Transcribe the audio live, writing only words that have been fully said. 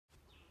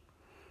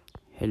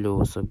Hello,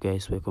 what's up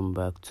guys, welcome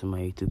back to my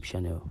YouTube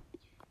channel.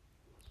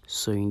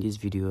 So in this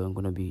video I'm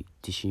gonna be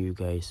teaching you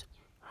guys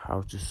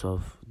how to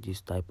solve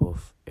this type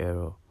of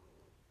error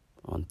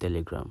on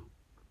Telegram.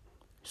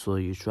 So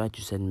you try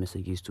to send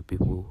messages to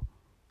people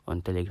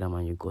on Telegram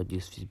and you got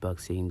this feedback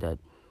saying that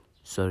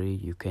sorry,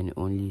 you can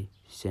only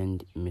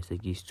send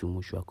messages to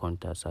mutual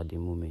contacts at the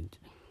moment.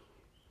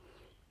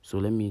 So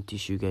let me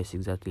teach you guys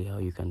exactly how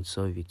you can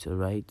solve it.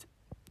 Alright,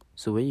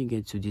 so when you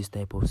get to this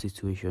type of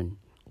situation,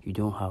 you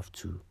don't have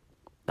to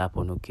tap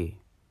on OK.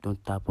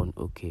 Don't tap on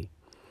OK.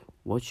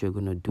 What you're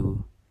gonna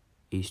do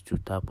is to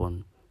tap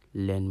on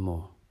learn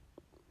more.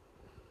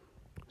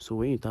 So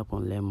when you tap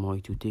on learn more,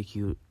 it will take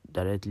you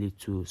directly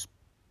to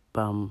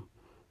spam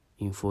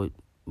info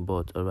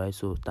bot. Alright,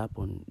 so tap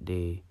on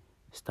the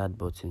start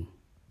button.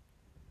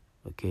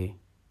 Okay,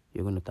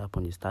 you're gonna tap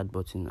on the start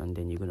button and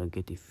then you're gonna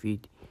get a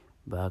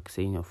feedback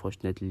saying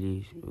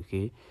unfortunately.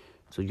 Okay,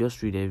 so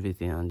just read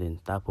everything and then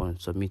tap on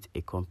submit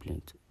a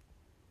complaint.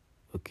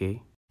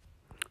 Okay,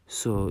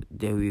 so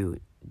they will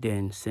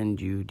then send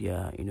you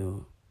their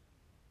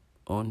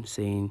on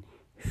saying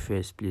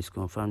first, please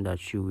confirm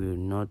that you will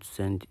not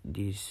send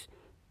this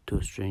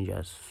to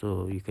strangers.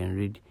 So you can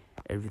read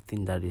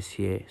everything that is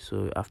here.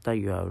 So after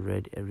you have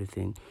read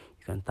everything,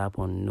 you can tap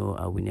on no,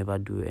 I will never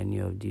do any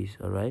of this.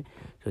 All right,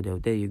 so they'll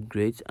tell you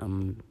great,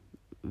 I'm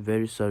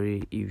very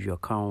sorry if your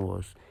account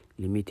was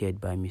limited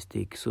by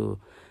mistake. So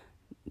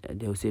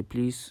they'll say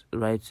please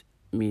write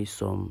me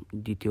some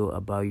detail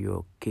about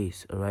your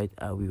case. All right,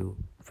 I will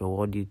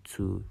forward it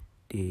to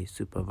the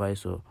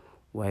supervisor.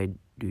 Why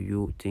do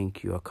you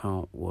think your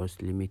account was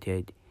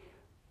limited?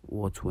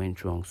 What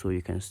went wrong? So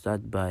you can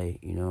start by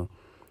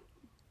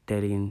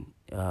telling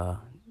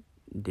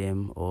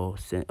them or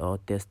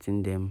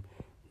testing them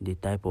the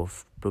type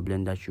of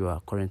problem that you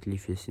are currently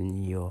facing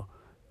in your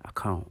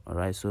account. All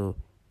right, so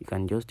you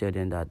can just tell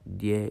them that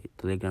dear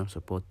Telegram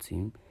support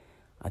team,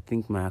 I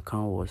think my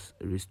account was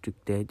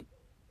restricted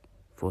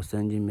for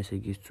sending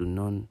messages to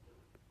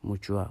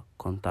non-mutual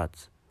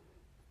contacts.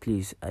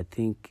 Please, I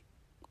think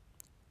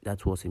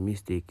that was a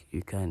mistake.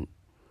 You can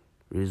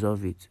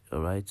resolve it. All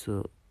right,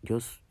 so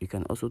you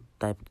can also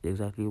type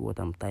exactly what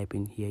I'm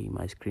typing here in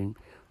my screen,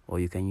 or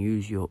you can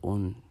use your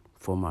own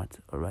format.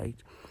 All right,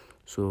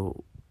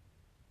 so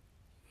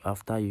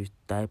after you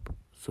type,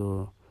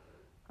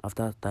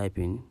 after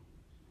typing,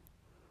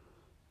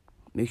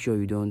 make sure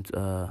you don't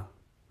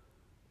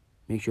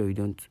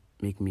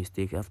make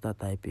mistake. After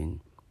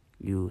typing,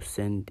 you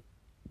send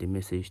the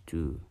message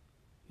to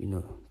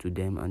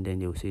them, and then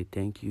they will say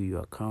thank you,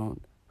 your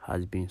account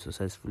has been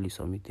successfully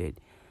submitted.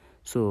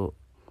 So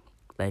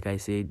like I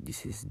said,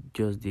 this is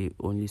just the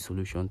only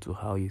solution to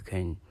how you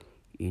can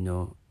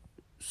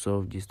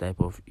solve this type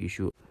of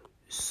issue.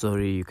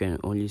 Sorry, you can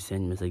only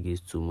send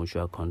messages to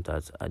mutual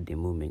contacts at the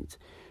moment.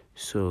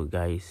 So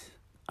guys,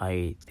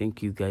 I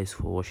thank you guys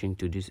for watching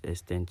to this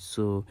extent.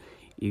 So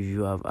if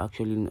you have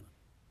actually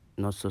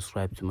not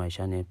subscribed to my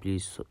channel,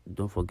 please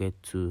don't forget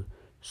to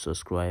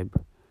subscribe,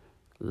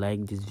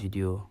 like this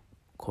video,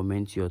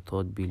 comment your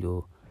thought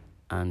below,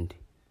 and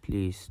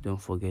please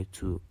don't forget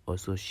to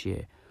also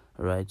share.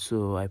 All right,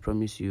 so I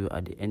promise you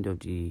at the end of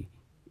the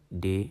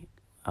day,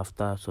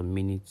 after some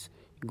minutes,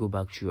 go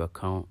back to your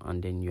account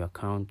and then your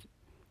account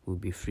will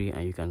be free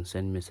and you can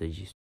send messages.